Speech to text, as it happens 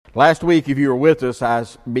Last week, if you were with us, I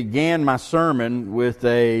began my sermon with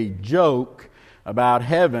a joke about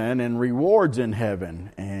heaven and rewards in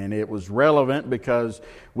heaven. And it was relevant because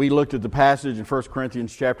we looked at the passage in 1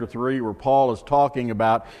 Corinthians chapter 3 where Paul is talking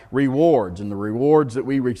about rewards and the rewards that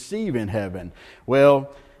we receive in heaven.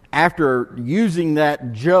 Well, after using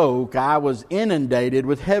that joke, I was inundated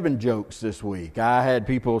with heaven jokes this week. I had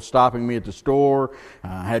people stopping me at the store,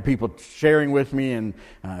 had people sharing with me in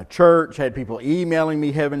church, had people emailing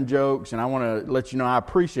me heaven jokes, and I want to let you know I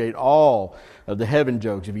appreciate all of the heaven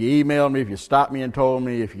jokes. If you emailed me, if you stopped me and told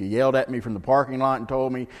me, if you yelled at me from the parking lot and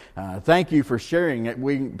told me, thank you for sharing it.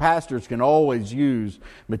 We pastors can always use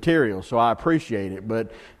material, so I appreciate it.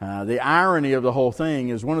 But the irony of the whole thing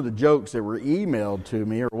is one of the jokes that were emailed to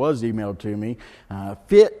me, or was emailed to me,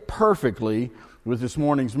 fit perfectly with this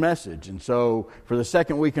morning's message. And so for the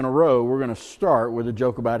second week in a row, we're going to start with a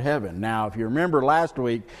joke about heaven. Now, if you remember last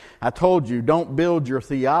week, I told you don't build your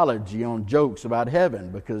theology on jokes about heaven,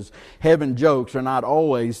 because heaven jokes are not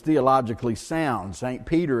always theologically sound. St.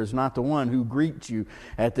 Peter is not the one who greets you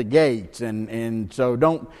at the gates. And so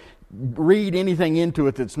don't read anything into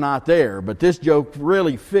it that's not there. But this joke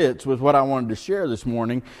really fits with what I wanted to share this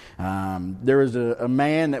morning. There was a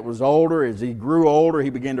man that was older. As he grew older, he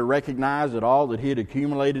began to recognize that all that he had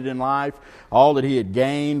accumulated in life, all that he had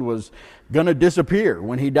gained, was going to disappear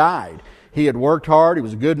when he died. He had worked hard. He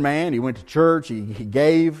was a good man. He went to church. He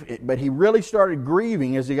gave. But he really started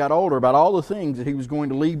grieving as he got older about all the things that he was going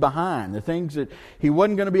to leave behind, the things that he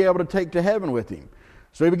wasn't going to be able to take to heaven with him.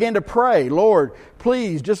 So he began to pray, Lord,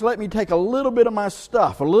 please just let me take a little bit of my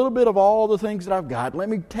stuff, a little bit of all the things that I've got. Let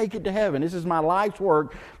me take it to heaven. This is my life's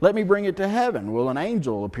work. Let me bring it to heaven. Well, an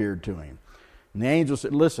angel appeared to him. And the angel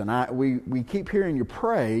said, listen, we keep hearing you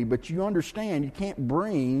pray, but you understand you can't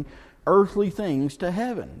bring earthly things to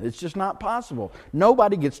heaven. It's just not possible.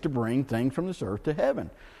 Nobody gets to bring things from this earth to heaven.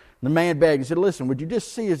 The man begged. He said, listen, would you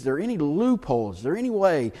just see, is there any loopholes? Is there any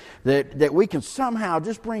way that we can somehow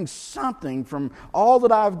just bring something from all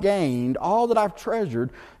that I've gained, all that I've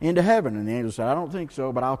treasured, into heaven? And the angel said, I don't think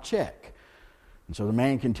so, but I'll check. And so the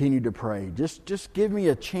man continued to pray. Just give me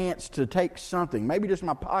a chance to take something, maybe just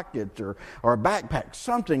my pockets or a backpack,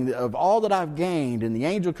 something of all that I've gained. And the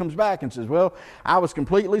angel comes back and says, well, I was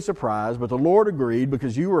completely surprised, but the Lord agreed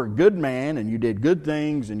because you were a good man and you did good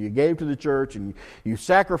things and you gave to the church and you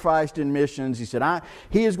sacrificed in missions. He said,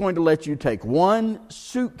 He is going to let you take one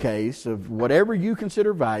suitcase of whatever you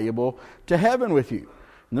consider valuable to heaven with you.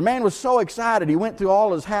 And the man was so excited, he went through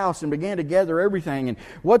all his house and began to gather everything. And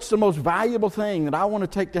what's the most valuable thing that I want to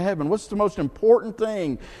take to heaven? What's the most important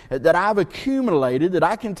thing that I've accumulated that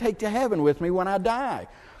I can take to heaven with me when I die?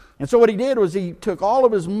 And so what he did was he took all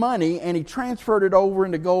of his money and he transferred it over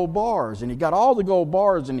into gold bars. And he got all the gold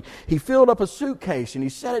bars and he filled up a suitcase and he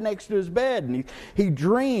set it next to his bed. And he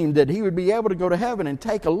dreamed that he would be able to go to heaven and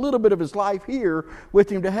take a little bit of his life here with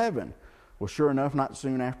him to heaven. Well, sure enough, not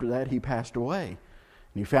soon after that, he passed away.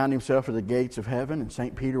 And he found himself at the gates of heaven, and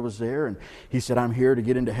St. Peter was there, and he said, I'm here to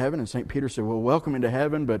get into heaven. And St. Peter said, well, welcome into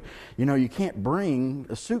heaven, but, you can't bring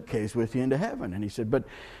a suitcase with you into heaven. And he said, but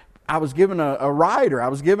I was given a rider. I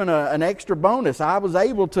was given an extra bonus. I was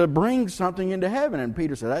able to bring something into heaven. And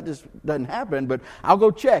Peter said, that just doesn't happen, but I'll go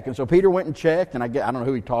check. And so Peter went and checked, and I don't know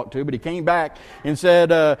who he talked to, but he came back and said,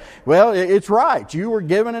 well, it's right. You were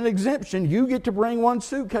given an exemption. You get to bring one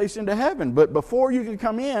suitcase into heaven. But before you can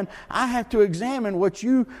come in, I have to examine what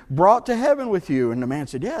you brought to heaven with you. And the man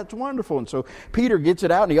said, yeah, it's wonderful. And so Peter gets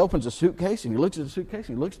it out, and he opens a suitcase, and he looks at the suitcase,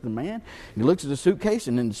 and he looks at the man, and he looks at the suitcase,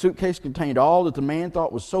 and then the suitcase contained all that the man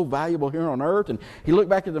thought was so valuable here on earth. And he looked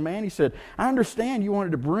back at the man. He said, I understand you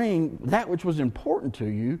wanted to bring that which was important to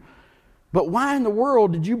you, but why in the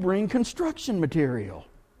world did you bring construction material?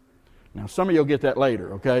 Now, some of you will get that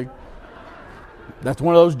later, okay? That's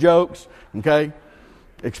one of those jokes, okay?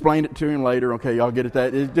 Explain it to him later, okay? Y'all get it?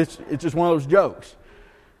 It's just one of those jokes.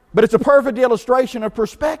 But it's a perfect illustration of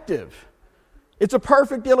perspective. It's a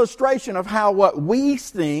perfect illustration of how what we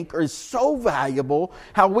think is so valuable,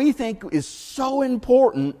 how we think is so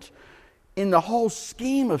important, in the whole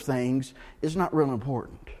scheme of things is not real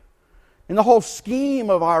important. In the whole scheme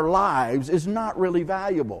of our lives is not really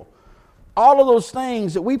valuable. All of those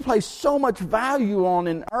things that we place so much value on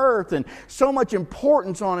in earth and so much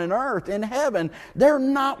importance on in earth, in heaven, they're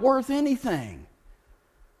not worth anything.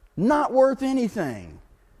 Not worth anything.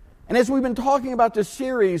 And as we've been talking about this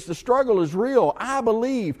series, the struggle is real. I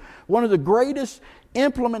believe one of the greatest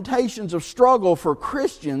implementations of struggle for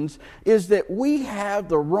Christians is that we have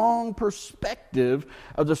the wrong perspective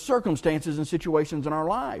of the circumstances and situations in our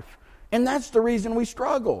life. And that's the reason we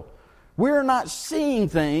struggle. We're not seeing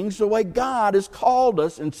things the way God has called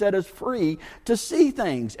us and set us free to see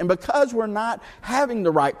things. And because we're not having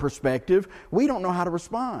the right perspective, we don't know how to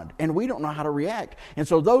respond and we don't know how to react. And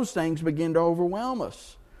so those things begin to overwhelm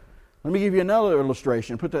us. Let me give you another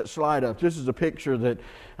illustration. Put that slide up. This is a picture that,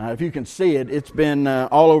 if you can see it, it's been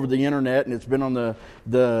all over the internet, and it's been on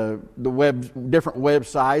the web, different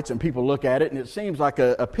websites, and people look at it, and it seems like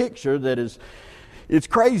a picture that is, it's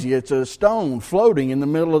crazy. It's a stone floating in the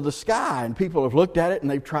middle of the sky, and people have looked at it, and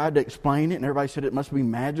they've tried to explain it, and everybody said it must be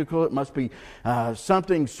magical, it must be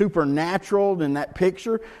something supernatural in that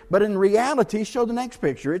picture. But in reality, show the next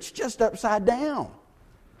picture. It's just upside down.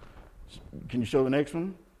 Can you show the next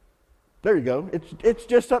one? There you go. It's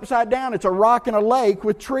just upside down. It's a rock in a lake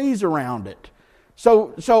with trees around it.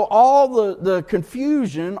 So all the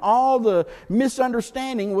confusion, all the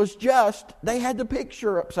misunderstanding was just they had the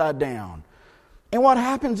picture upside down. And what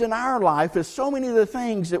happens in our life is so many of the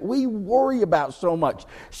things that we worry about so much,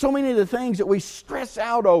 so many of the things that we stress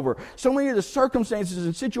out over, so many of the circumstances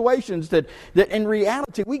and situations that in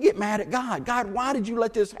reality we get mad at God. God, why did you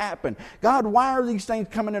let this happen? God, why are these things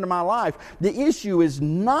coming into my life? The issue is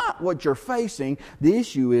not what you're facing. The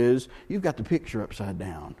issue is you've got the picture upside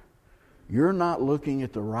down. You're not looking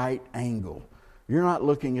at the right angle. You're not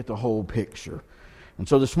looking at the whole picture. And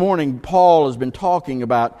so this morning, Paul has been talking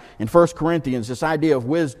about, in 1 Corinthians, this idea of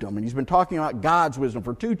wisdom. And he's been talking about God's wisdom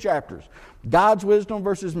for 2 chapters. God's wisdom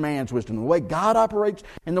versus man's wisdom. The way God operates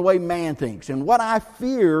and the way man thinks. And what I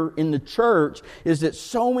fear in the church is that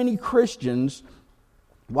so many Christians,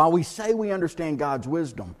 while we say we understand God's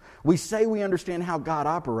wisdom, we say we understand how God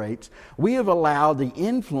operates, we have allowed the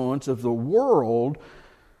influence of the world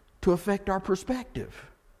to affect our perspective.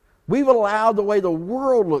 We've allowed the way the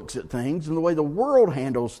world looks at things and the way the world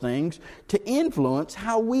handles things to influence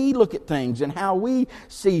how we look at things and how we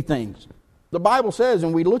see things. The Bible says,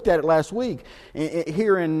 and we looked at it last week,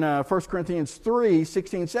 here in 1 Corinthians 3,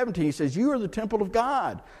 16, 17, he says, you are the temple of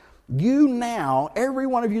God. You now, every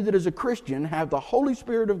one of you that is a Christian, have the Holy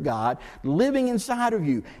Spirit of God living inside of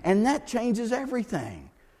you. And that changes everything.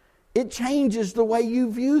 It changes the way you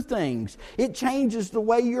view things. It changes the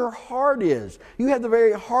way your heart is. You have the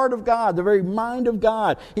very heart of God, the very mind of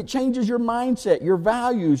God. It changes your mindset, your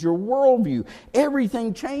values, your worldview.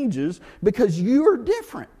 Everything changes because you're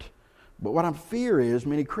different. But what I fear is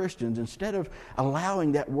many Christians, instead of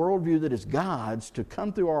allowing that worldview that is God's to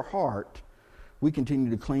come through our heart, we continue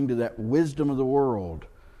to cling to that wisdom of the world.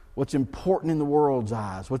 What's important in the world's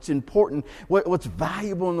eyes, what's important, what's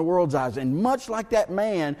valuable in the world's eyes. And much like that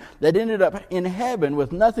man that ended up in heaven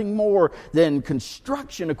with nothing more than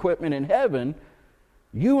construction equipment in heaven,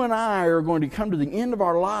 you and I are going to come to the end of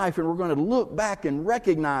our life and we're going to look back and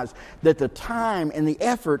recognize that the time and the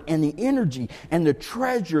effort and the energy and the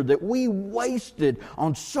treasure that we wasted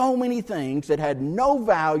on so many things that had no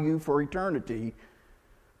value for eternity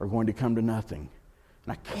are going to come to nothing.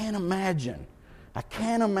 And I can't imagine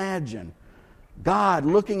God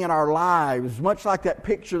looking at our lives, much like that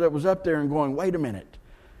picture that was up there and going, wait a minute,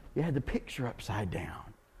 you had the picture upside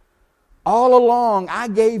down. All along, I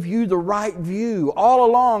gave you the right view. All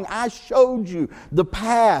along, I showed you the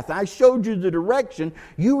path. I showed you the direction.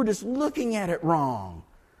 You were just looking at it wrong.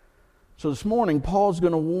 So this morning, Paul's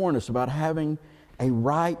going to warn us about having a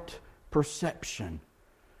right perception.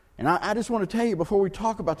 And I just want to tell you, before we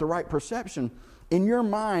talk about the right perception, in your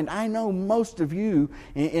mind, I know most of you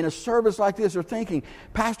in a service like this are thinking,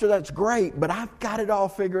 Pastor, that's great, but I've got it all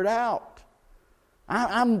figured out.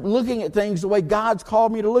 I'm looking at things the way God's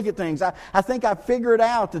called me to look at things. I think I've figured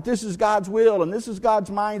out that this is God's will and this is God's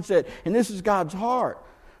mindset and this is God's heart.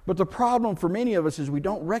 But the problem for many of us is we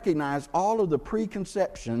don't recognize all of the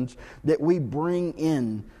preconceptions that we bring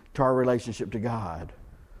in to our relationship to God.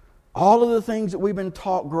 All of the things that we've been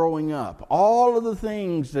taught growing up, all of the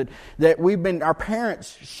things that our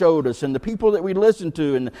parents showed us and the people that we listened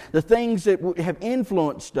to and the things that have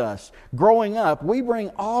influenced us growing up, we bring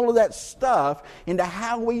all of that stuff into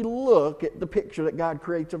how we look at the picture that God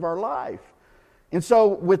creates of our life. And so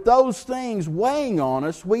with those things weighing on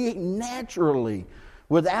us, we naturally,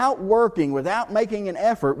 without working, without making an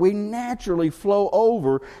effort, we naturally flow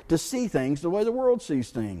over to see things the way the world sees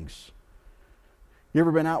things. You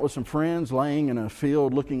ever been out with some friends laying in a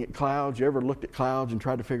field looking at clouds? You ever looked at clouds and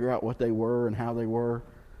tried to figure out what they were and how they were?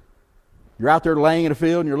 You're out there laying in a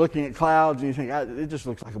field and you're looking at clouds and you think, it just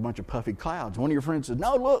looks like a bunch of puffy clouds. One of your friends says,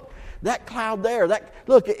 no, look, that cloud there,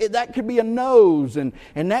 that could be a nose and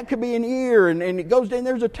that could be an ear and it goes down,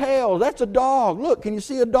 there's a tail. That's a dog. Look, can you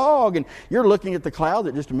see a dog? And you're looking at the cloud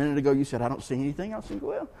that just a minute ago you said, I don't see anything. I was thinking,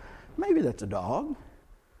 well, maybe that's a dog.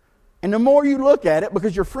 And the more you look at it,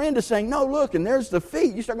 because your friend is saying, no, look, and there's the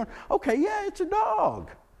feet, you start going, okay, yeah, it's a dog.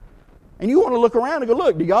 And you want to look around and go,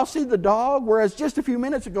 look, do y'all see the dog? Whereas just a few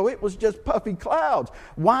minutes ago, it was just puffy clouds.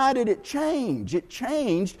 Why did it change? It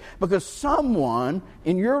changed because someone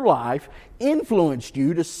in your life influenced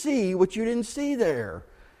you to see what you didn't see there.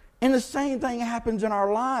 And the same thing happens in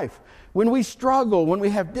our life. When we struggle, when we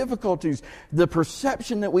have difficulties, the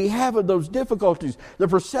perception that we have of those difficulties, the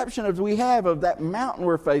perception that we have of that mountain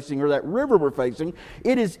we're facing or that river we're facing,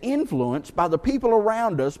 it is influenced by the people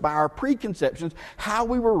around us, by our preconceptions, how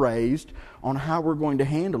we were raised, on how we're going to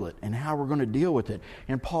handle it and how we're going to deal with it.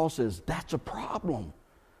 And Paul says that's a problem.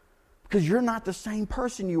 Because you're not the same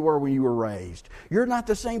person you were when you were raised. You're not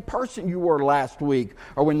the same person you were last week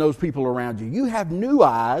or when those people around you. You have new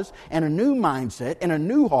eyes and a new mindset and a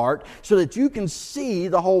new heart so that you can see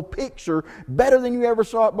the whole picture better than you ever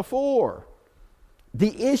saw it before.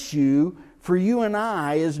 The issue for you and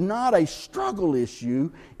I is not a struggle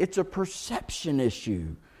issue. It's a perception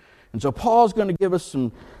issue. And so Paul's going to give us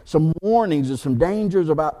some warnings and some dangers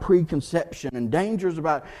about preconception and dangers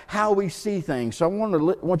about how we see things. So I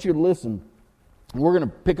want you to listen. We're going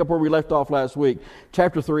to pick up where we left off last week.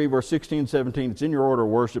 Chapter 3, verse 16 and 17. It's in your order of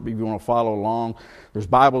worship if you want to follow along. There's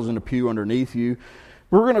Bibles in the pew underneath you.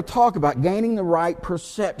 We're going to talk about gaining the right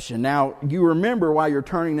perception. Now, you remember while you're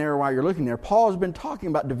turning there, while you're looking there, Paul has been talking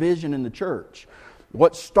about division in the church.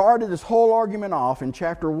 What started this whole argument off in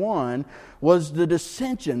chapter 1 was the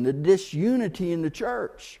dissension, the disunity in the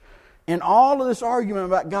church. And all of this argument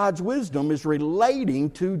about God's wisdom is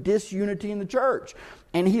relating to disunity in the church.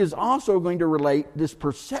 And he is also going to relate this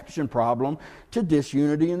perception problem to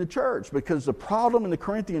disunity in the church. Because the problem in the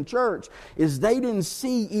Corinthian church is they didn't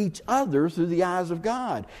see each other through the eyes of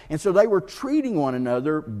God. And so they were treating one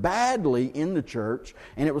another badly in the church,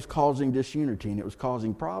 and it was causing disunity, and it was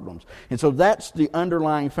causing problems. And so that's the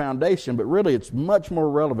underlying foundation, but really it's much more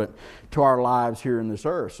relevant to our lives here in this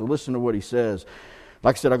earth. So listen to what he says.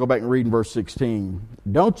 Like I said, I'll go back and read in verse 16.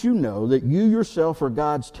 Don't you know that you yourself are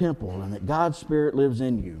God's temple and that God's Spirit lives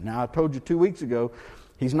in you? Now, I told you 2 weeks ago,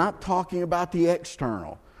 he's not talking about the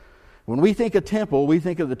external. When we think of temple, we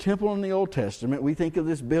think of the temple in the Old Testament. We think of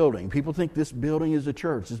this building. People think this building is the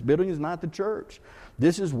church. This building is not the church.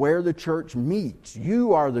 This is where the church meets.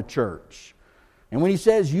 You are the church. And when he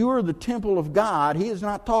says you are the temple of God, he is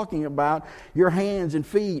not talking about your hands and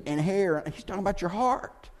feet and hair. He's talking about your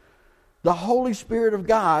heart. The Holy Spirit of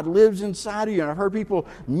God lives inside of you. And I've heard people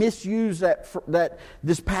misuse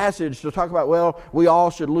this passage to talk about, well, we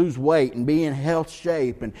all should lose weight and be in health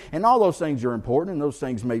shape. And all those things are important, and those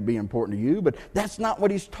things may be important to you, but that's not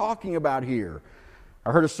what he's talking about here.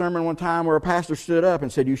 I heard a sermon one time where a pastor stood up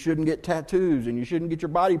and said you shouldn't get tattoos and you shouldn't get your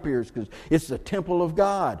body pierced because it's the temple of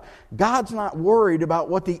God. God's not worried about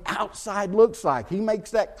what the outside looks like. He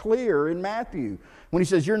makes that clear in Matthew when he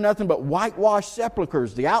says you're nothing but whitewashed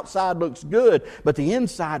sepulchres. The outside looks good, but the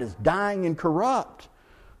inside is dying and corrupt.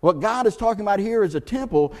 What God is talking about here as a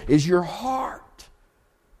temple is your heart.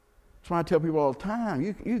 That's why I tell people all the time,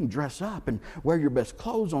 you can dress up and wear your best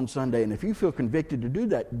clothes on Sunday, and if you feel convicted to do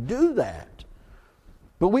that, do that.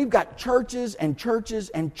 But we've got churches and churches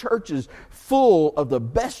and churches full of the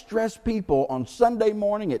best dressed people on Sunday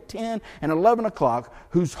morning at 10 and 11 o'clock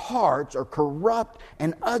whose hearts are corrupt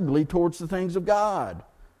and ugly towards the things of God.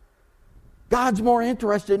 God's more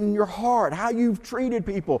interested in your heart, how you've treated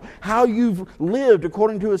people, how you've lived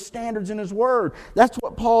according to His standards in His Word. That's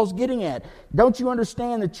what Paul's getting at. Don't you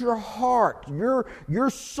understand that your heart, your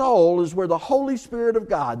soul is where the Holy Spirit of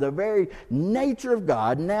God, the very nature of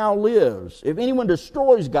God, now lives. If anyone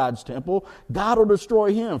destroys God's temple, God will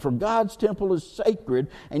destroy him. For God's temple is sacred,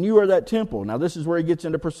 and you are that temple. Now this is where he gets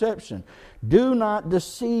into perception. Do not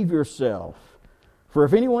deceive yourself. For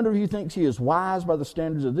if any one of you thinks he is wise by the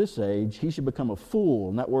standards of this age, he should become a fool.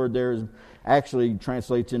 And that word there actually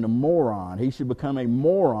translates into moron. He should become a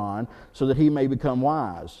moron so that he may become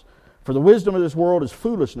wise. For the wisdom of this world is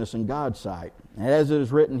foolishness in God's sight. And as it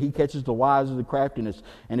is written, he catches the wise of the craftiness.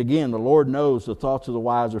 And again, the Lord knows the thoughts of the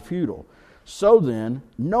wise are futile. So then,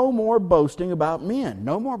 no more boasting about men.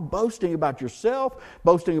 No more boasting about yourself,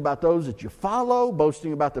 boasting about those that you follow,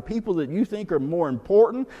 boasting about the people that you think are more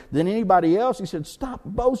important than anybody else. He said, stop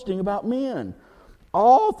boasting about men.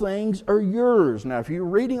 All things are yours. Now, if you're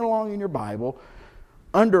reading along in your Bible,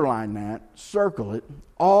 underline that, circle it.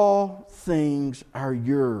 All things are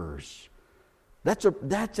yours. That's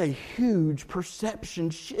a huge perception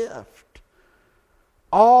shift.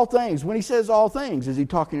 All things. When he says all things, is he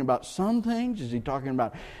talking about some things? Is he talking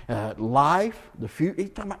about life, the future? He's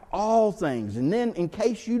talking about all things. And then in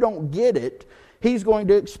case you don't get it, he's going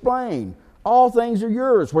to explain. All things are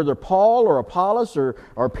yours. Whether Paul or Apollos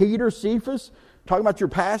or Peter, Cephas, talking about your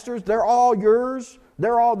pastors, they're all yours.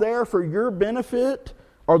 They're all there for your benefit,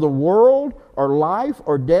 or the world, or life,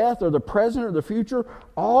 or death, or the present, or the future.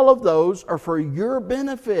 All of those are for your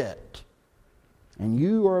benefit. And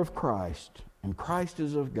you are of Christ, and Christ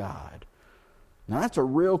is of God. Now that's a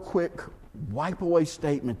real quick wipe away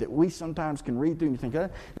statement that we sometimes can read through and you think,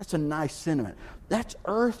 that's a nice sentiment. That's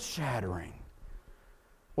earth shattering.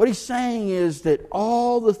 What he's saying is that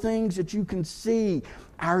all the things that you can see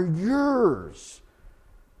are yours.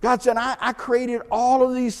 God said, I created all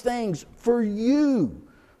of these things for you.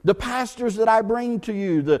 The pastors that I bring to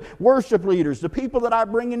you, the worship leaders, the people that I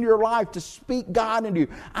bring into your life to speak God into you,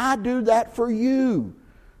 I do that for you.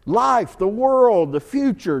 Life, the world, the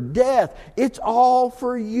future, death, it's all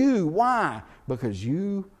for you. Why? Because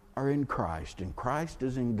you are in Christ and Christ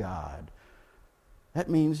is in God. That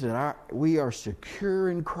means that we are secure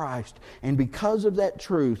in Christ. And because of that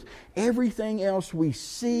truth, everything else we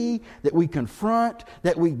see, that we confront,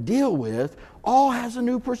 that we deal with, all has a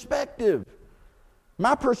new perspective.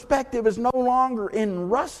 My perspective is no longer in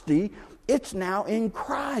Rusty, it's now in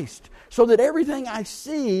Christ. So that everything I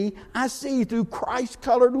see through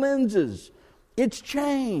Christ-colored lenses. It's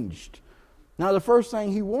changed. Now the first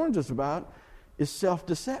thing he warns us about is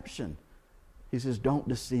self-deception. He says, don't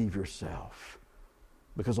deceive yourself.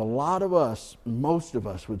 Because a lot of us, most of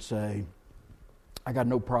us would say, I got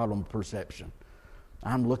no problem with perception.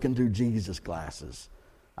 I'm looking through Jesus glasses.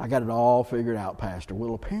 I got it all figured out, Pastor.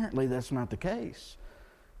 Well, apparently that's not the case.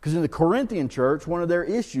 Because in the Corinthian church, one of their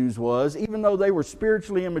issues was, even though they were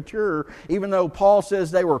spiritually immature, even though Paul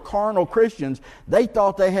says they were carnal Christians, they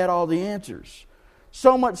thought they had all the answers.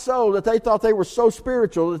 So much so that they thought they were so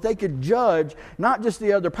spiritual that they could judge not just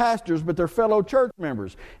the other pastors, but their fellow church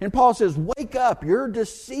members. And Paul says, wake up, you're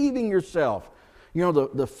deceiving yourself. You know,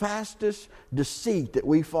 the fastest deceit that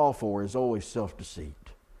we fall for is always self-deceit.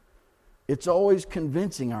 It's always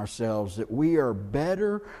convincing ourselves that we are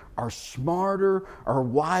better, or smarter, or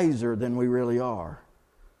wiser than we really are.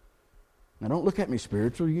 Now don't look at me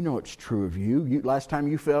spiritual. You know it's true of you. Last time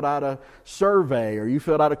you filled out a survey or you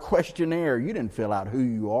filled out a questionnaire, you didn't fill out who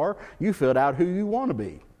you are. You filled out who you want to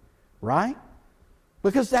be. Right?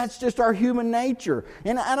 Because that's just our human nature.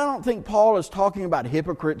 And I don't think Paul is talking about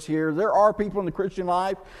hypocrites here. There are people in the Christian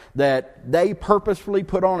life that they purposefully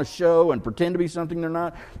put on a show and pretend to be something they're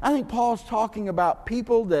not. I think Paul's talking about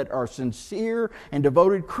people that are sincere and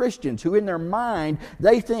devoted Christians who in their mind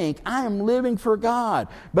they think, I am living for God.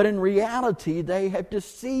 But in reality, they have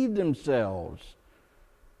deceived themselves.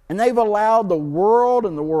 And they've allowed the world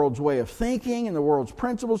and the world's way of thinking and the world's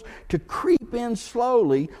principles to creep in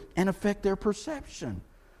slowly and affect their perception.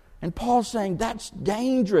 And Paul's saying that's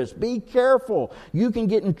dangerous. Be careful. You can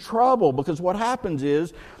get in trouble because what happens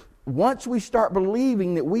is once we start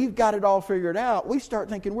believing that we've got it all figured out, we start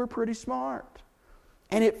thinking we're pretty smart.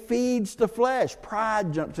 And it feeds the flesh.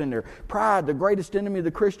 Pride jumps in there. Pride, the greatest enemy of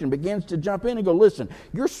the Christian, begins to jump in and go, listen,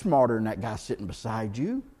 you're smarter than that guy sitting beside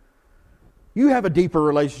you. You have a deeper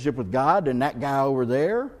relationship with God than that guy over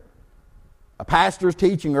there. A pastor's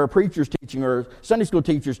teaching or a preacher's teaching or a Sunday school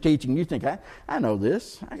teacher's teaching. You think, I know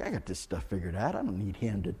this. I got this stuff figured out. I don't need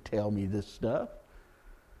him to tell me this stuff.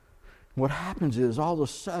 What happens is all of a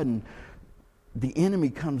sudden the enemy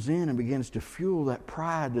comes in and begins to fuel that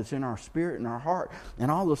pride that's in our spirit and our heart.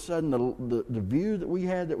 And all of a sudden the view that we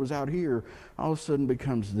had that was out here all of a sudden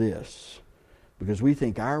becomes this. Because we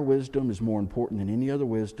think our wisdom is more important than any other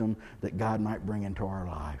wisdom that God might bring into our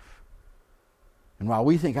life. And while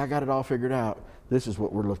we think I got it all figured out, this is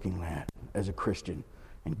what we're looking at as a Christian.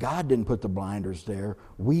 And God didn't put the blinders there.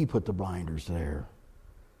 We put the blinders there.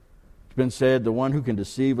 It's been said the one who can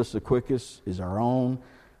deceive us the quickest is our own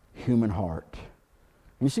human heart.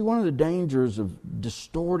 And you see, one of the dangers of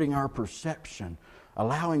distorting our perception,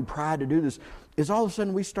 allowing pride to do this, is all of a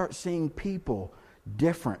sudden we start seeing people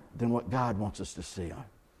different than what God wants us to see them.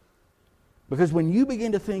 Because when you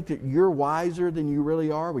begin to think that you're wiser than you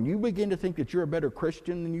really are, when you begin to think that you're a better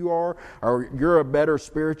Christian than you are, or you're a better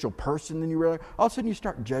spiritual person than you really are, all of a sudden you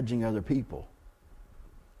start judging other people.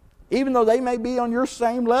 Even though they may be on your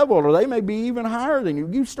same level, or they may be even higher than you,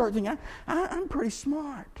 you start thinking, I'm pretty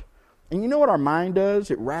smart. And you know what our mind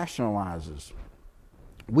does? It rationalizes.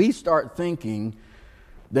 We start thinking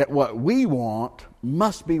that what we want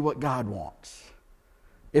must be what God wants.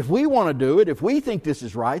 If we want to do it, if we think this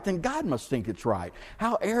is right, then God must think it's right.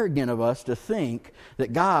 How arrogant of us to think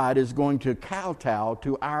that God is going to kowtow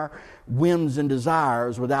to our whims and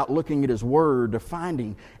desires without looking at His Word to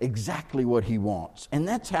finding exactly what He wants. And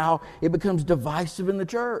that's how it becomes divisive in the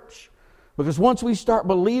church. Because once we start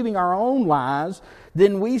believing our own lies,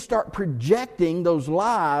 then we start projecting those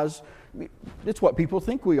lies. It's what people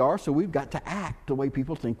think we are, so we've got to act the way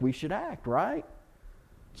people think we should act, right?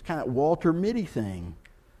 It's kind of Walter Mitty thing.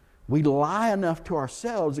 We lie enough to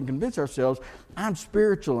ourselves and convince ourselves, I'm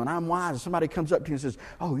spiritual and I'm wise. And somebody comes up to you and says,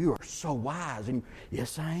 oh, you are so wise. And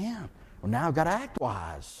yes, I am. Well, now I've got to act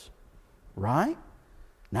wise, right?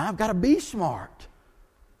 Now I've got to be smart.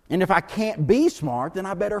 And if I can't be smart, then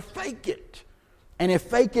I better fake it. And if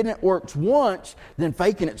faking it works once, then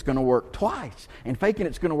faking it's going to work twice. And faking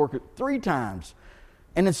it's going to work 3 times.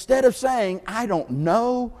 And instead of saying, I don't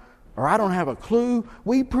know, or I don't have a clue,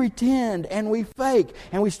 we pretend and we fake.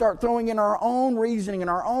 And we start throwing in our own reasoning and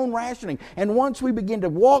our own rationing. And once we begin to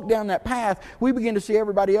walk down that path, we begin to see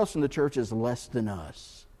everybody else in the church as less than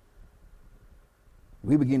us.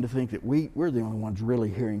 We begin to think that we're the only ones really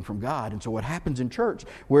hearing from God. And so what happens in church,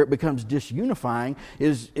 where it becomes disunifying,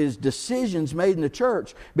 is decisions made in the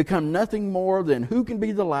church become nothing more than who can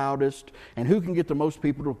be the loudest and who can get the most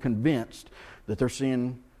people convinced that they're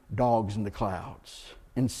seeing dogs in the clouds.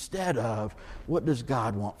 Instead of, what does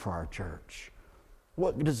God want for our church?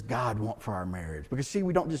 What does God want for our marriage? Because see,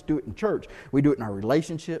 we don't just do it in church. We do it in our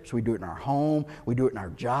relationships. We do it in our home. We do it in our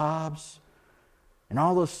jobs. And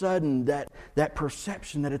all of a sudden, that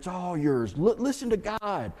perception that it's all yours. Listen to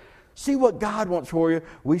God. See what God wants for you.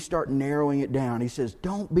 We start narrowing it down. He says,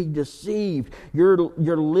 don't be deceived. You're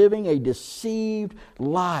living a deceived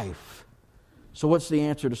life. So what's the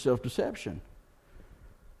answer to self-deception?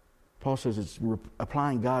 Paul says it's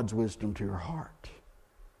applying God's wisdom to your heart.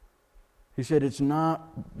 He said it's not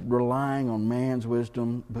relying on man's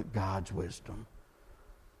wisdom, but God's wisdom.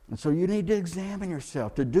 And so you need to examine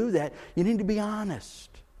yourself. To do that, you need to be honest.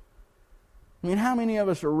 I mean, how many of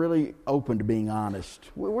us are really open to being honest?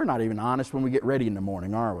 We're not even honest when we get ready in the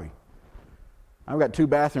morning, are we? I've got 2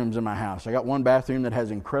 bathrooms in my house. I got one bathroom that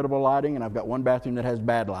has incredible lighting, and I've got one bathroom that has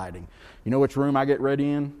bad lighting. You know which room I get ready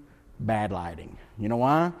in? Bad lighting. You know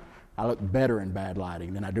why? I look better in bad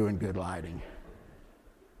lighting than I do in good lighting.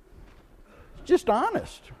 Just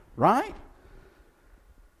honest, right?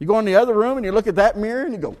 You go in the other room and you look at that mirror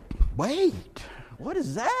and you go, wait, what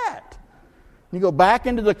is that? You go back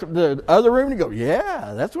into the other room and you go,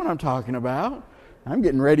 yeah, that's what I'm talking about. I'm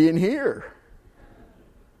getting ready in here.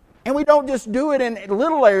 And we don't just do it in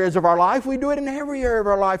little areas of our life. We do it in every area of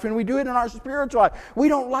our life. And we do it in our spiritual life. We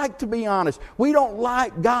don't like to be honest. We don't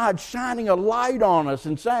like God shining a light on us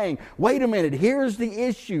and saying, wait a minute, here's the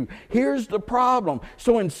issue. Here's the problem.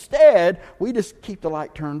 So instead, we just keep the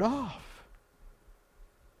light turned off.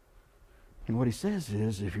 And what he says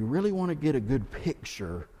is, if you really want to get a good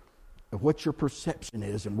picture of what your perception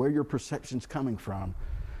is and where your perception's coming from,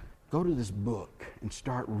 go to this book and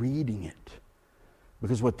start reading it.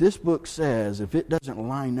 Because what this book says, if it doesn't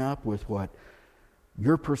line up with what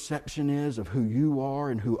your perception is of who you are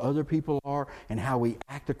and who other people are and how we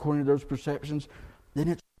act according to those perceptions, then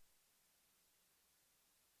it's...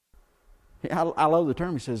 I love the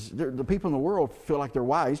term. He says, the people in the world feel like they're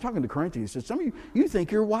wise. He's talking to Corinthians. He says, some of you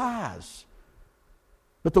think you're wise.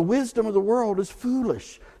 But the wisdom of the world is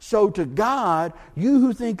foolish. So to God, you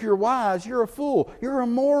who think you're wise, you're a fool. You're a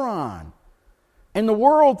moron. And the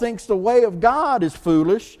world thinks the way of God is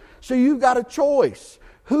foolish, so you've got a choice.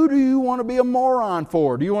 Who do you want to be a moron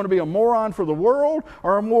for? Do you want to be a moron for the world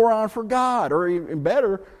or a moron for God? Or even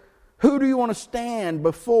better, who do you want to stand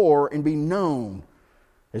before and be known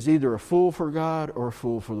as either a fool for God or a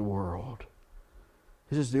fool for the world?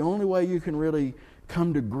 This is the only way you can really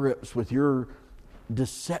come to grips with your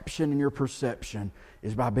deception and your perception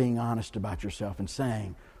is by being honest about yourself and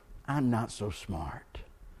saying, I'm not so smart.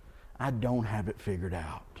 I don't have it figured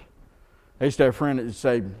out. I used to have a friend that would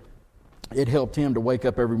say it helped him to wake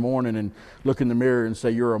up every morning and look in the mirror and say,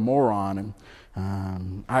 you're a moron.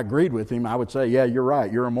 And I agreed with him. I would say, yeah, you're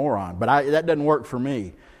right, you're a moron. But that doesn't work for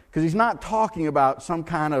me. Because he's not talking about some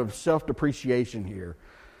kind of self-depreciation here.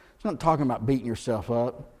 He's not talking about beating yourself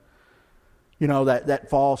up. You know, that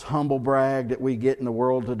false humble brag that we get in the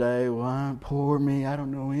world today. Well, poor me, I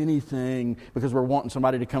don't know anything. Because we're wanting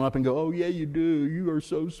somebody to come up and go, oh, yeah, you do. You are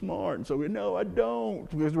so smart. And so, no, I don't.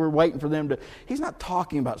 Because we're waiting for them to... He's not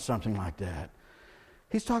talking about something like that.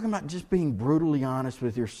 He's talking about just being brutally honest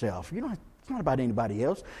with yourself. You know, it's not about anybody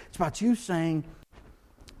else. It's about you saying,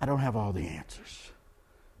 I don't have all the answers.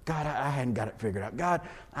 God, I hadn't got it figured out. God,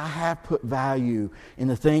 I have put value in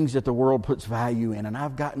the things that the world puts value in, and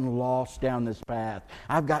I've gotten lost down this path.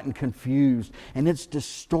 I've gotten confused, and it's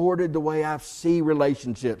distorted the way I see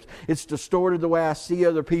relationships. It's distorted the way I see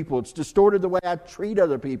other people. It's distorted the way I treat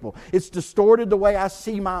other people. It's distorted the way I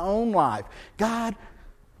see my own life. God,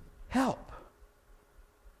 help.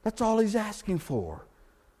 That's all He's asking for.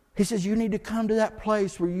 He says you need to come to that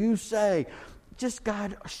place where you say, just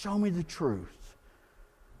God, show me the truth.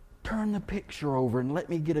 Turn the picture over and let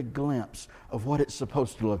me get a glimpse of what it's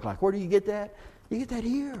supposed to look like. Where do you get that? You get that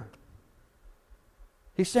here.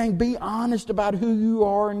 He's saying be honest about who you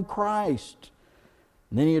are in Christ.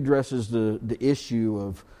 And then He addresses the issue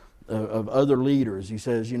of other leaders. He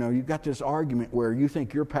says, you've got this argument where you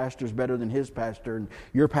think your pastor's better than his pastor, and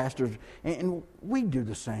your pastor's... And we do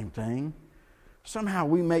the same thing. Somehow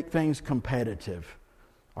we make things competitive.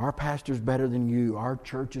 Our pastor's better than you. Our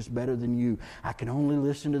church is better than you. I can only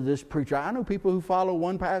listen to this preacher. I know people who follow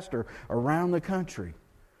one pastor around the country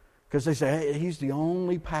because they say, hey, he's the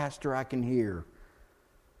only pastor I can hear.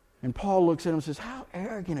 And Paul looks at him and says, how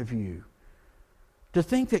arrogant of you to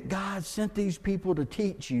think that God sent these people to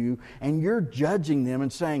teach you, and you're judging them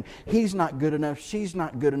and saying, he's not good enough, she's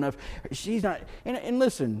not good enough, she's not... And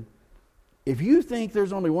listen, if you think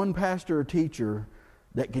there's only one pastor or teacher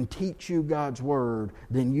that can teach you God's Word,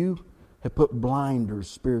 then you have put blinders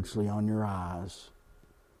spiritually on your eyes.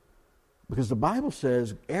 Because the Bible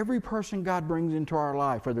says every person God brings into our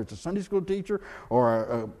life, whether it's a Sunday school teacher or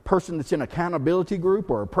a person that's in an accountability group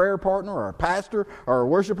or a prayer partner or a pastor or a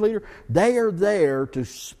worship leader, they are there to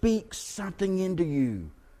speak something into you.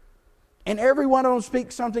 And every one of them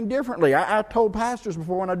speaks something differently. I told pastors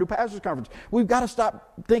before when I do pastors' conference, we've got to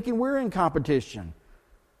stop thinking we're in competition.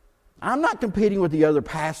 I'm not competing with the other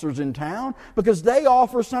pastors in town because they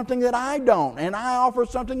offer something that I don't, and I offer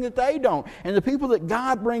something that they don't. And the people that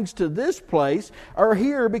God brings to this place are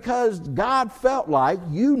here because God felt like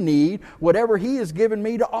you need whatever He has given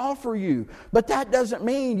me to offer you. But that doesn't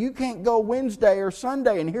mean you can't go Wednesday or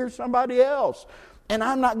Sunday and hear somebody else. And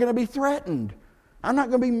I'm not going to be threatened. I'm not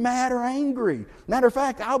going to be mad or angry. Matter of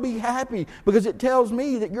fact, I'll be happy because it tells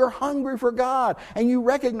me that you're hungry for God and you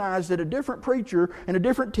recognize that a different preacher and a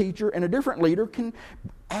different teacher and a different leader can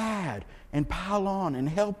add and pile on and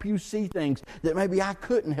help you see things that maybe I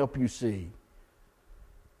couldn't help you see.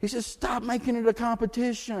 He says, stop making it a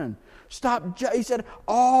competition. He said,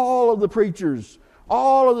 all of the preachers,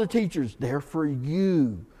 all of the teachers, they're for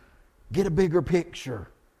you. Get a bigger picture.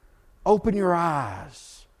 Open your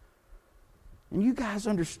eyes. And you guys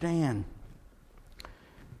understand,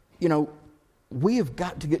 we have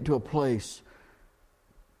got to get to a place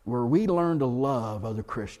where we learn to love other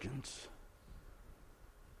Christians.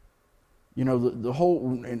 The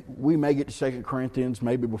whole, and we may get to 2 Corinthians,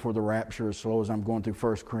 maybe before the rapture, as slow as I'm going through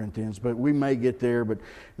 1 Corinthians, but we may get there. But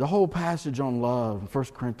the whole passage on love, 1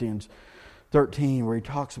 Corinthians 13, where he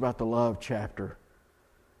talks about the love chapter,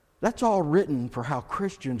 that's all written for how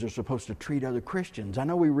Christians are supposed to treat other Christians. I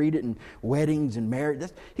know we read it in weddings and marriage.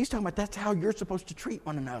 He's talking about that's how you're supposed to treat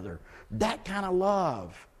one another. That kind of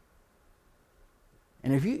love.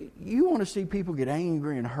 And if you want to see people get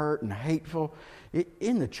angry and hurt and hateful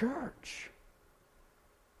in the church,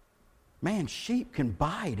 man, sheep can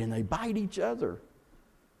bite and they bite each other.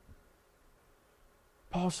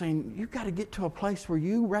 Paul's saying you've got to get to a place where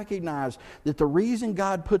you recognize that the reason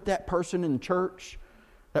God put that person in the church,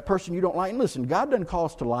 that person you don't like. And listen, God doesn't call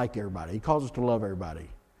us to like everybody. He calls us to love everybody.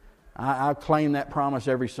 I claim that promise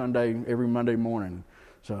every Sunday, every Monday morning.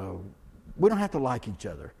 So we don't have to like each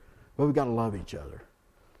other, but we've got to love each other.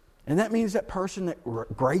 And that means that person that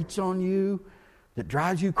grates on you, that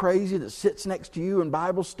drives you crazy, that sits next to you in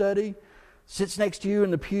Bible study, sits next to you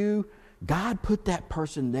in the pew, God put that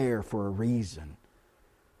person there for a reason.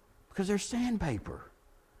 Because they're sandpaper.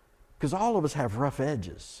 Because all of us have rough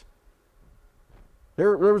edges.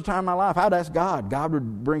 There was a time in my life I'd ask God. God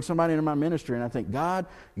would bring somebody into my ministry, and I think, God,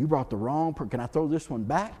 you brought the wrong person. Can I throw this one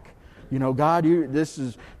back? God,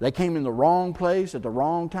 they came in the wrong place at the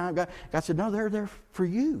wrong time. God said, no, they're there for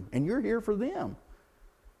you, and you're here for them.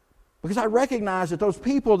 Because I recognize that those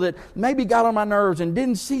people that maybe got on my nerves and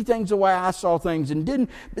didn't see things the way I saw things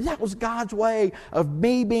but that was God's way of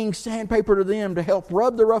me being sandpaper to them to help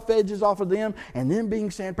rub the rough edges off of them, and them being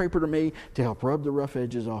sandpaper to me to help rub the rough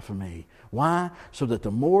edges off of me. Why? So that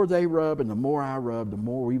the more they rub and the more I rub, the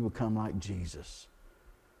more we become like Jesus.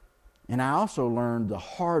 And I also learned the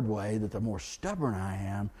hard way that the more stubborn I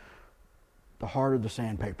am, the harder the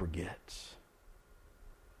sandpaper gets.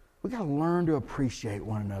 We got to learn to appreciate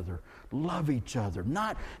one another, love each other,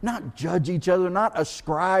 not judge each other, not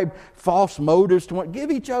ascribe false motives to one.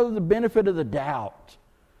 Give each other the benefit of the doubt.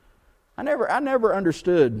 I never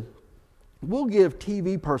understood. We'll give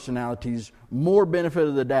TV personalities more benefit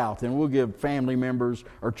of the doubt than we'll give family members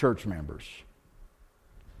or church members.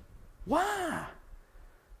 Why?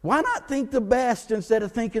 Why not think the best instead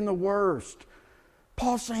of thinking the worst?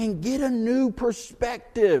 Paul's saying, get a new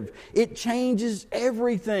perspective. It changes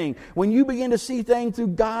everything. When you begin to see things through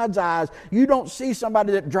God's eyes, you don't see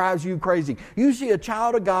somebody that drives you crazy. You see a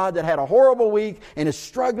child of God that had a horrible week and is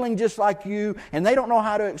struggling just like you, and they don't know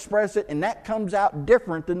how to express it, and that comes out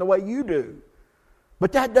different than the way you do.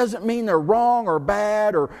 But that doesn't mean they're wrong or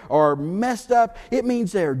bad or messed up. It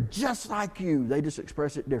means they're just like you. They just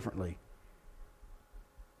express it differently.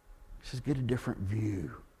 He says, get a different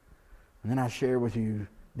view. And then I share with you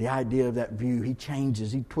the idea of that view. He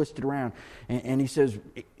changes, he twists it around. And he says,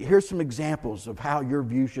 here's some examples of how your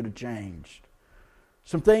view should have changed.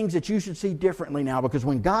 Some things that you should see differently now, because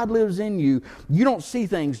when God lives in you, you don't see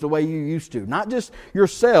things the way you used to. Not just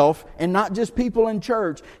yourself and not just people in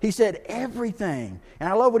church. He said everything. And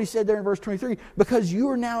I love what he said there in verse 23, because you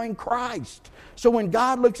are now in Christ. So when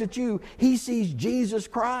God looks at you, he sees Jesus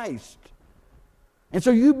Christ. And so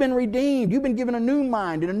you've been redeemed. You've been given a new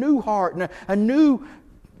mind and a new heart and a new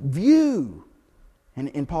view.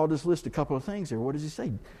 And Paul just lists a couple of things there. What does he say?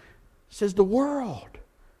 He says the world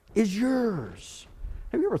is yours.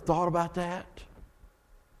 Have you ever thought about that?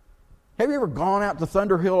 Have you ever gone out to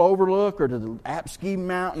Thunderhill Overlook or to the Apski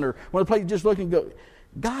Mountain or one of the places, just look and go,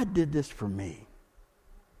 God did this for me.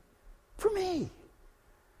 For me.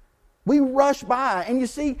 We rush by, and you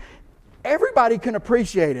see, everybody can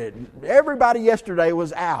appreciate it. Everybody yesterday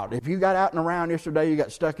was out. If you got out and around yesterday, you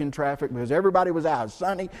got stuck in traffic because everybody was out. It's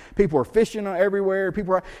sunny. People were fishing everywhere.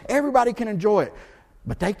 Everybody can enjoy it.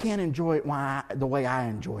 But they can't enjoy it the way I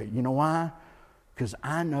enjoy it. You know why? Because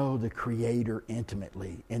I know the Creator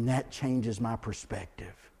intimately, and that changes my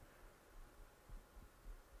perspective.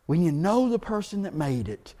 When you know the person that made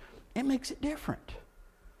it, it makes it different.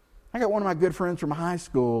 I got one of my good friends from high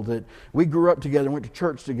school that we grew up together and went to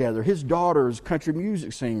church together. His daughter is a country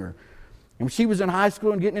music singer. And when she was in high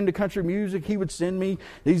school and getting into country music, he would send me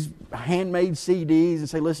these handmade CDs and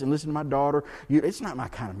say, listen to my daughter. It's not my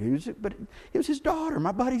kind of music, but it was his daughter,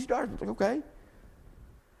 my buddy's daughter. I was like, okay.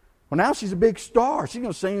 Well, now she's a big star. She's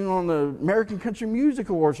going to sing on the American Country Music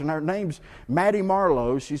Awards, and her name's Maddie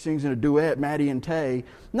Marlowe. She sings in a duet, Maddie and Tay.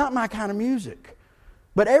 Not my kind of music.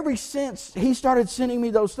 But ever since he started sending me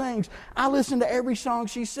those things, I listen to every song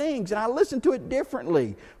she sings, and I listen to it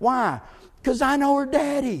differently. Why? Because I know her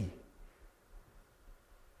daddy.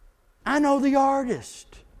 I know the artist.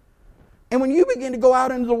 And when you begin to go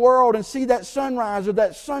out into the world and see that sunrise or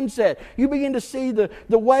that sunset, you begin to see the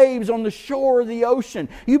waves on the shore of the ocean.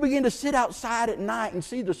 You begin to sit outside at night and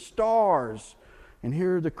see the stars and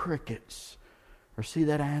hear the crickets or see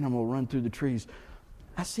that animal run through the trees.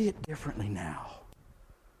 I see it differently now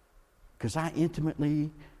because I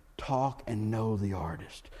intimately talk and know the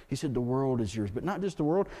artist. He said the world is yours, but not just the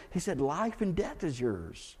world. He said life and death is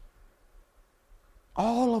yours.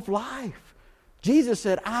 All of life. Jesus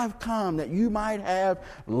said, I've come that you might have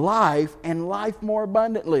life and life more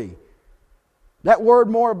abundantly. That word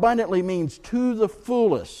more abundantly means to the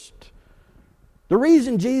fullest. The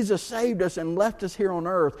reason Jesus saved us and left us here on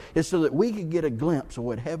earth is so that we could get a glimpse of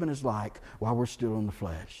what heaven is like while we're still in the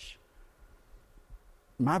flesh.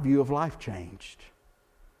 My view of life changed.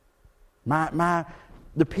 The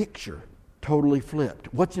picture totally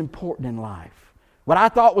flipped. What's important in life? What I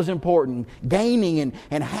thought was important, gaining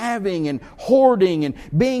and having and hoarding and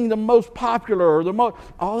being the most popular or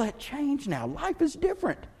all that changed now. Life is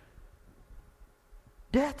different.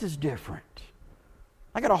 Death is different.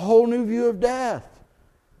 I got a whole new view of death.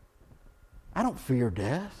 I don't fear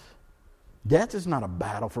death. Death is not a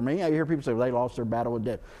battle for me. I hear people say, well, they lost their battle with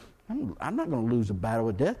death. I'm not going to lose a battle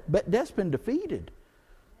with death, but death's been defeated.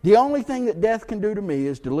 The only thing that death can do to me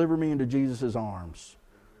is deliver me into Jesus' arms.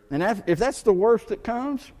 And if that's the worst that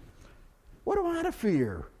comes, what am I to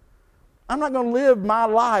fear? I'm not going to live my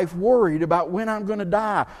life worried about when I'm going to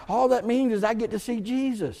die. All that means is I get to see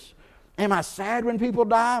Jesus. Am I sad when people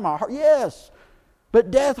die? Yes.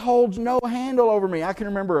 But death holds no handle over me. I can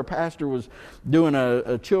remember a pastor was doing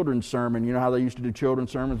a children's sermon. You know how they used to do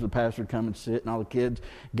children's sermons? The pastor would come and sit and all the kids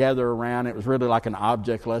gather around. It was really like an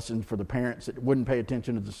object lesson for the parents that wouldn't pay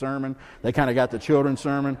attention to the sermon. They kind of got the children's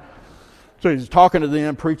sermon. So he's talking to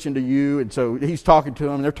them, preaching to you, and so he's talking to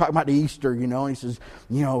them. They're talking about Easter, and he says,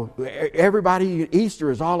 everybody, Easter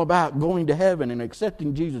is all about going to heaven and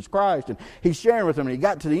accepting Jesus Christ. And he's sharing with them, and he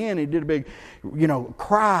got to the end, he did a big,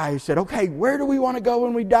 cry. He said, okay, where do we want to go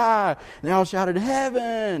when we die? And they all shouted,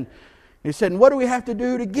 heaven. He said, and what do we have to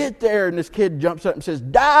do to get there? And this kid jumps up and says,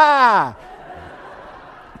 die.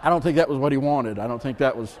 I don't think that was what he wanted. I don't think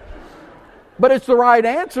that was, but it's the right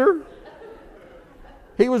answer.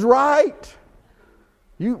 He was right.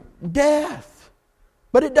 Death.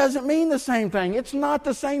 But it doesn't mean the same thing. It's not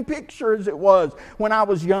the same picture as it was when I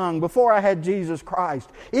was young, before I had Jesus Christ.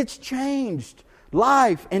 It's changed.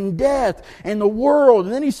 Life and death and the world.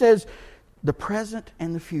 And then he says, the present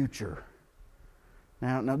and the future.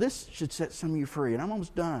 Now this should set some of you free. And I'm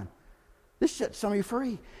almost done. This sets some of you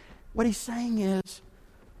free. What he's saying is,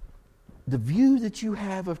 the view that you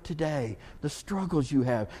have of today, the struggles you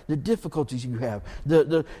have, the difficulties you have,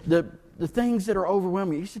 the things that are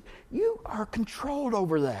overwhelming you, he said, you are controlled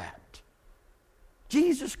over that.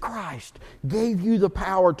 Jesus Christ gave you the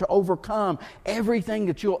power to overcome everything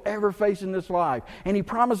that you'll ever face in this life. And he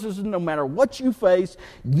promises no matter what you face,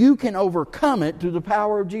 you can overcome it through the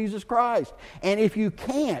power of Jesus Christ. And if you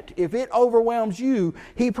can't, if it overwhelms you,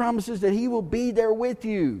 he promises that he will be there with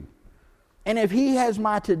you. And if he has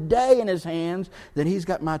my today in his hands, then he's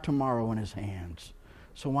got my tomorrow in his hands.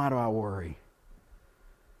 So why do I worry?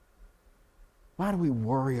 Why do we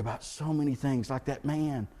worry about so many things like that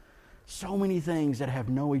man? So many things that have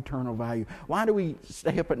no eternal value. Why do we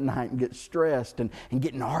stay up at night and get stressed and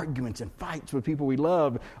get in arguments and fights with people we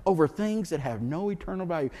love over things that have no eternal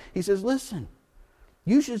value? He says, listen,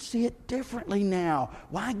 you should see it differently now.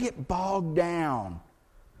 Why get bogged down?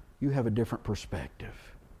 You have a different perspective.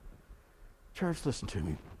 Church, listen to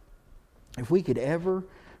me. If we could ever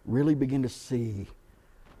really begin to see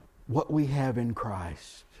what we have in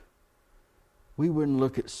Christ, we wouldn't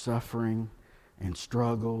look at suffering and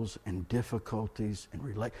struggles and difficulties and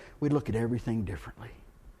we'd look at everything differently.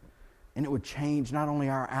 And it would change not only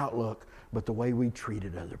our outlook, but the way we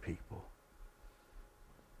treated other people.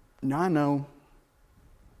 Now I know,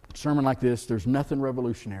 a sermon like this, there's nothing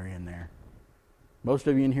revolutionary in there. Most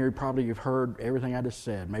of you in here probably have heard everything I just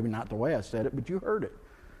said. Maybe not the way I said it, but you heard it.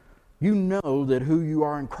 You know that who you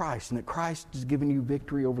are in Christ, and that Christ has given you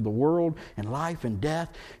victory over the world and life and death,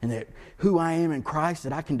 and that who I am in Christ,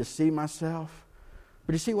 that I can deceive myself.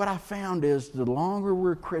 But you see, what I found is the longer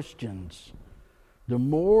we're Christians, the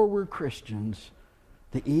more we're Christians,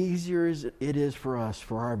 the easier it is for us,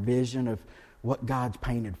 for our vision of what God's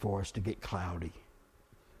painted for us to get cloudy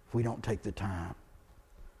if we don't take the time.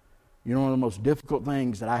 You know, one of the most difficult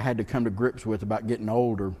things that I had to come to grips with about getting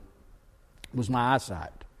older was my eyesight.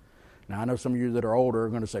 Now, I know some of you that are older are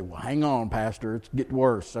going to say, well, hang on, Pastor, it's getting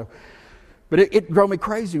worse. But it drove me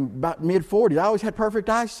crazy about mid-40s. I always had perfect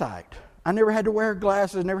eyesight. I never had to wear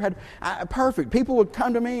glasses, perfect. People would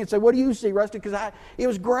come to me and say, what do you see, Rusty? Because it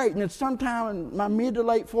was great. And then sometime in my mid to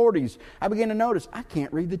late 40s, I began to notice I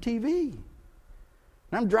can't read the TV. And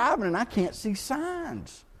I'm driving and I can't see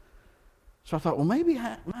signs. So I thought, well, maybe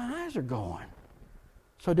my eyes are going.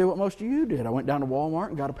 So I did what most of you did. I went down to Walmart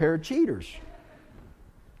and got a pair of cheaters.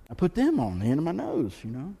 I put them on the end of my nose,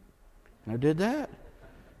 And I did that.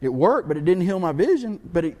 It worked, but it didn't heal my vision,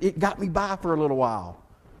 but it got me by for a little while.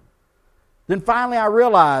 Then finally I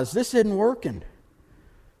realized this isn't working.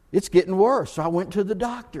 It's getting worse. So I went to the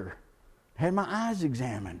doctor, had my eyes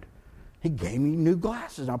examined. He gave me new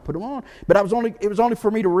glasses. I put them on. But it was only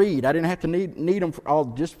for me to read. I didn't have to need them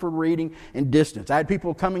just for reading and distance. I had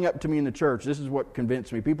people coming up to me in the church. This is what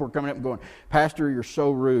convinced me. People were coming up and going, Pastor, you're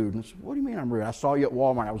so rude. And I said, what do you mean I'm rude? I saw you at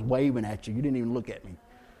Walmart. I was waving at you. You didn't even look at me.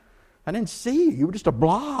 I didn't see you. You were just a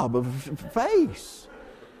blob of face.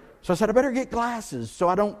 So I said, I better get glasses so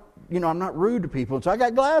I don't, I'm not rude to people. And so I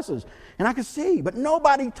got glasses. And I could see. But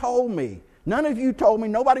nobody told me. None of you told me.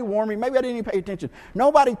 Nobody warned me. Maybe I didn't even pay attention.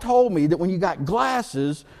 Nobody told me that when you got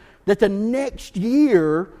glasses, that the next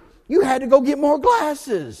year you had to go get more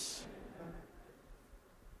glasses.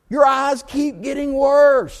 Your eyes keep getting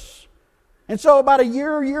worse. And so about a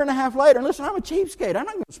year and a half later, and listen, I'm a cheapskate. I'm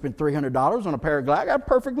not going to spend $300 on a pair of glasses. I got a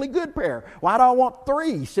perfectly good pair. Why do I want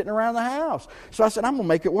 3 sitting around the house? So I said, I'm going to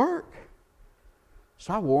make it work.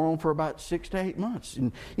 So I wore them for about 6 to 8 months.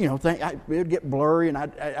 And, it would get blurry, and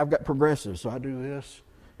I've got progressive, so I do this.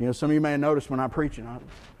 Some of you may have noticed when I'm preaching,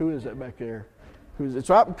 who is that back there? Who is it?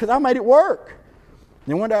 So because I made it work.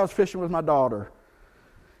 Then one day I was fishing with my daughter,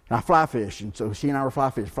 and I fly fish. And so she and I were fly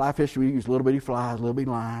fishing. Fly fishing, we use little bitty flies, little bitty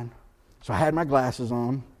line. So I had my glasses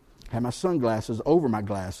on, had my sunglasses over my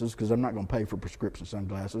glasses, because I'm not going to pay for prescription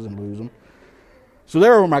sunglasses and lose them. So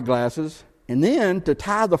there were my glasses. And then to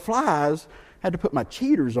tie the flies, I had to put my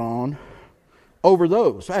cheaters on over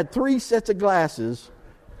those. So I had 3 sets of glasses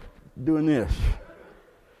doing this.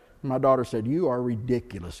 My daughter said, you are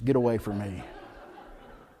ridiculous. Get away from me.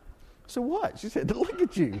 So what? She said, look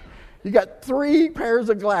at you. You got 3 pairs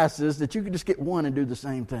of glasses that you could just get one and do the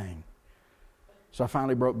same thing. So I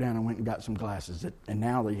finally broke down and went and got some glasses. And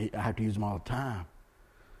now I have to use them all the time.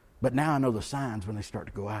 But now I know the signs when they start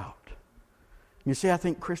to go out. You see, I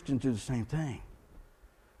think Christians do the same thing.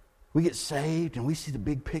 We get saved and we see the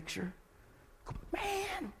big picture. Go, man,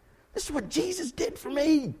 This is what Jesus did for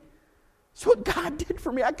me. It's what God did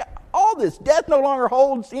for me. I got all this. Death no longer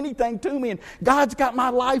holds anything to me, and God's got my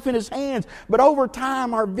life in His hands. But over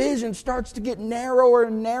time, our vision starts to get narrower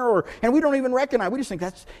and narrower, and we don't even recognize. We just think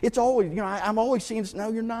it's always, I'm always seeing this. No,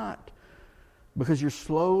 you're not. Because you're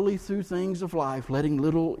slowly through things of life letting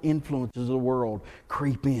little influences of the world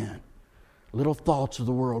creep in. Little thoughts of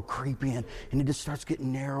the world creep in, and it just starts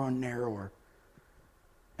getting narrower and narrower.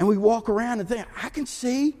 And we walk around and think, I can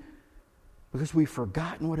see, because we've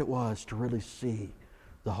forgotten what it was to really see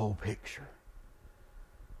the whole picture.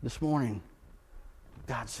 This morning,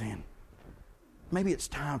 God's saying, maybe it's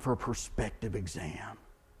time for a perspective exam.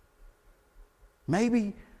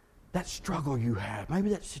 Maybe that struggle you have, maybe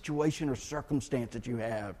that situation or circumstance that you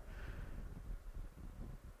have,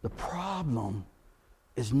 the problem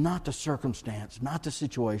is not the circumstance, not the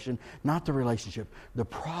situation, not the relationship. The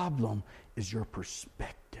problem is your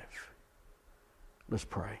perspective. Let's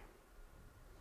pray.